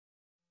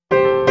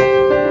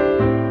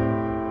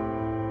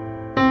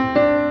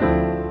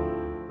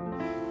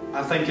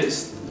think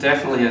it's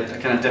definitely a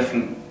kind of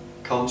different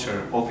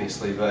culture,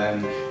 obviously, but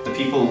the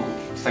people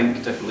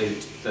think differently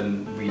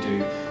than we do.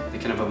 They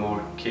kind of have a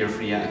more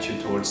carefree attitude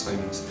towards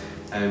things.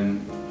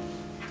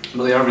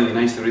 But they are really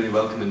nice. They're really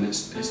welcoming.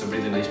 It's a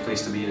really nice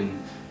place to be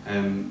in.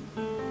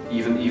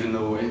 Even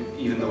though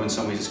in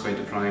some ways it's quite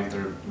deprived,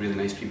 they're really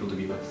nice people to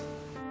be with.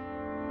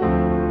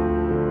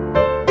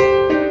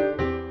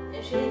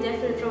 It's really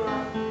different from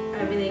what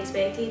I really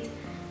expected.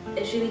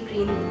 It's really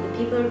green. The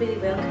people are really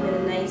welcoming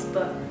and nice,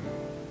 but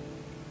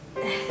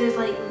there's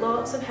like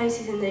lots of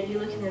houses in there you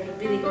look and they're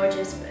really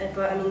gorgeous,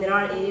 but I mean there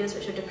are areas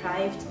which are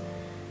deprived,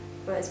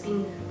 but it's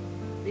been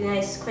really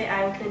nice. It's quite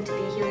eye-opening to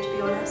be here, to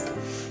be honest,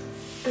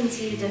 and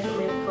see a different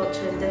way of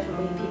culture and different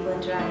way people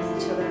interact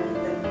with each other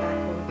than back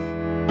home.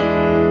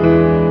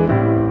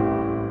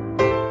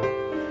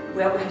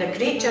 Well, we had a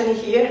great journey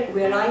here.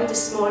 We arrived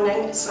this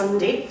morning,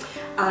 Sunday,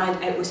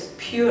 and it was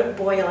pure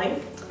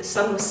boiling. The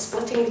sun was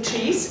splitting the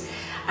trees.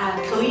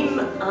 Kaleem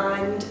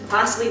and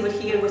Vasily were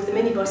here with the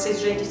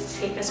minibuses ready to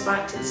take us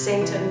back to the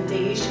centre in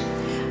Dej.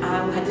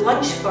 We had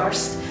lunch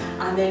first,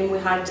 and then we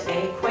had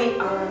quite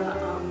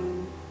a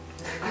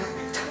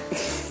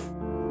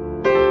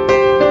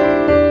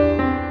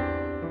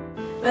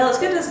Well, as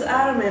good as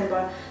I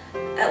remember,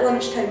 at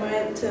lunchtime we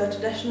went to a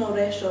traditional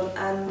restaurant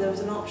and there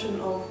was an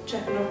option of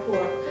chicken or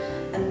pork,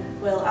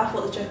 and well, I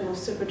thought the chicken was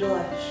super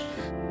delish.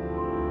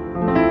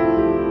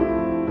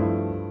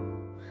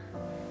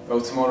 Well,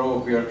 tomorrow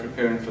we are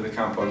preparing for the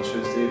camp on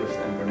Tuesday with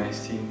the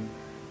Inverness team.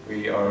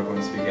 We are going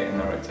to be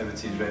getting our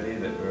activities ready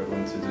that we're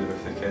going to do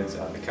with the kids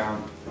at the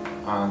camp,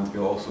 and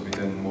we'll also be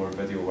doing more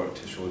video work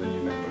to show the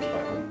new members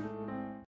back home.